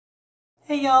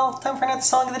Hey y'all, time for another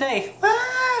song of the day.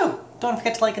 Woo! Don't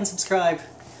forget to like and subscribe.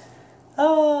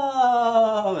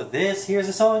 Oh, this here's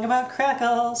a song about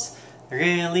Crackles. A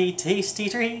really tasty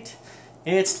treat.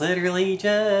 It's literally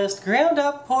just ground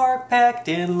up pork packed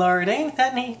in lard, ain't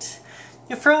that neat?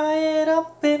 You fry it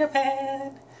up in a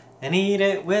pan and eat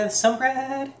it with some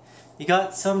bread. You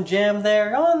got some jam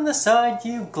there on the side,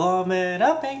 you glom it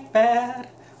up, ain't bad.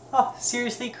 Oh,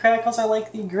 seriously, Crackles are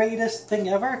like the greatest thing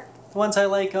ever. The ones I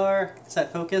like are, does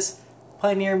that focus?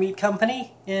 Pioneer Meat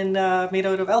Company, made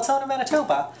out of Altona,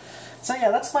 Manitoba. So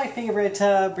yeah, that's my favorite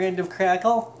brand of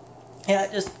Crackle. Yeah,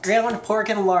 just ground pork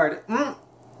and lard.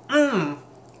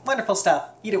 Wonderful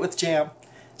stuff. Eat it with jam.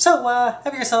 So,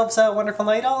 have yourselves a wonderful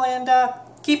night all, and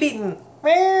keep eating.